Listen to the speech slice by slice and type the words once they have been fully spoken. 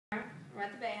We're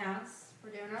at the Bay House.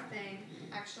 We're doing our thing.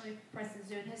 Actually, Preston's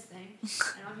doing his thing,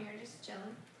 and I'm here just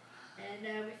chilling.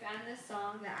 And we found this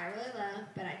song that I really love,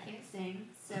 but I can't sing.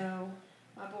 So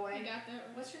my boy, You got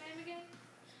that? what's your name again?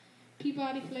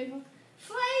 Peabody Flavor.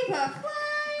 Flavor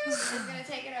Flav is gonna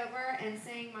take it over and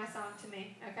sing my song to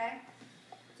me. Okay?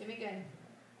 Do me good.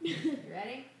 You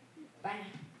ready? Bye.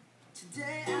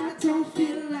 Today I don't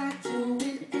feel like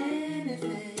doing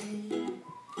anything.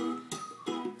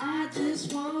 I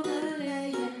just wanna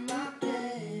lay in my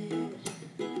bed.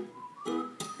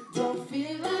 Don't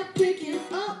feel like picking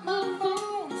up my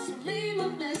phone, so leave a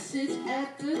message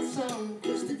at the tone.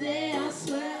 'Cause today I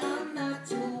swear I'm not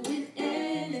doing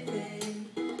anything.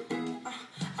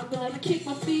 I'm gonna kick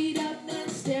my feet up and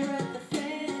stare at the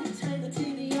fan. Turn the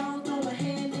TV on, throw my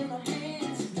hand in my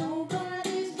hands.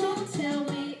 Nobody's gonna tell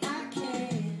me I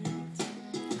can't.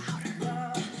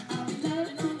 I'll be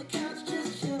lounging on the couch,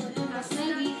 just chilling in my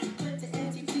snuggie. Went to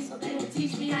NTT so they would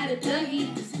teach me how to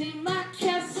Dougie. 'Cause in my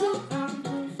castle, I'm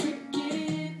no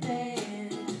freaking man.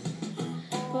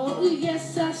 Oh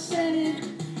yes, I said it,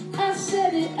 I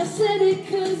said it, I said it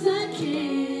 'cause I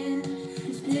can.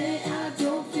 'Cause today I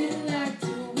don't feel like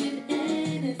doing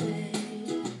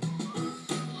anything.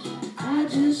 I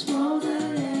just wanna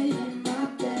lay in my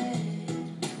bed.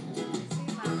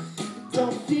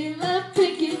 Don't feel like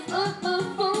picking up my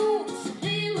phone, so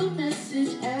leave a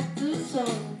message at the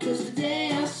tone. 'Cause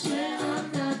today I swear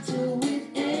I'm not doing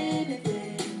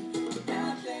anything.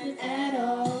 Nothing at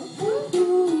all.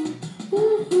 Woo-hoo,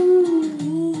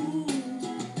 woo-hoo.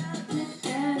 Nothing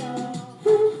at all.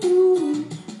 Woo-hoo,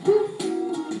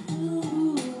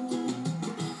 woo-hoo.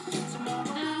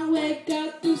 I wake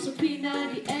up through some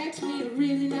P90X, meet a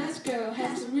really nice girl,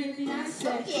 have some really nice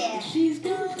sex. Yeah. She's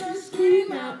gonna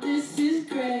scream out, "This is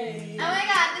great." Oh my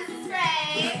God, this is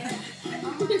great.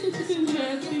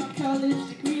 Learned college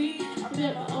degree. I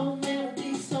met my own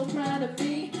melody, so proud of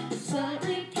me. The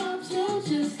sorry comes, you'll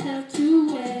just have to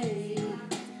wait.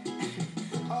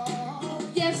 Oh,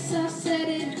 yes, I said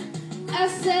it, I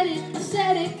said it, I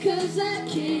said it 'cause I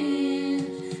can.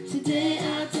 Today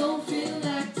I don't feel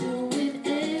like doing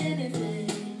anything.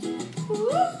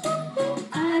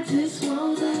 I just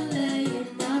wanna lay in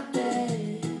my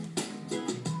bed.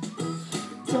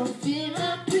 Don't feel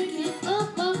like picking up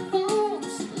my phone,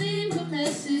 so leave a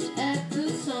message at the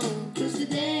tone. 'Cause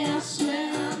today I swear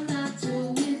I'm not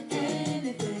doing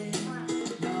anything.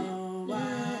 No, I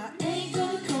ain't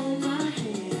gonna comb my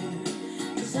hair,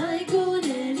 'cause I ain't going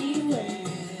anywhere.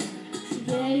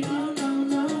 Yeah, no, no,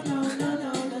 no, no, no,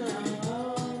 no, no.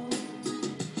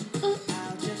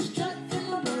 I'll just strut in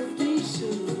my birthday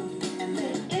suit and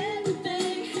let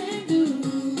everything hang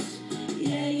loose.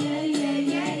 Yeah, yeah, yeah,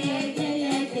 yeah, yeah, yeah,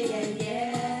 yeah, yeah,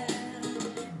 yeah.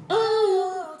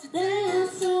 Oh, today I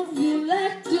don't feel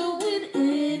like doing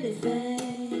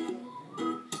anything.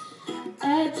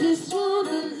 I just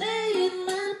wanna lay in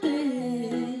my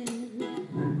bed.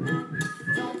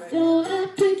 Don't feel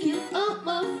like picking up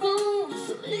my phone,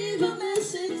 so leave a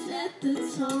message at the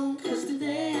tone. 'Cause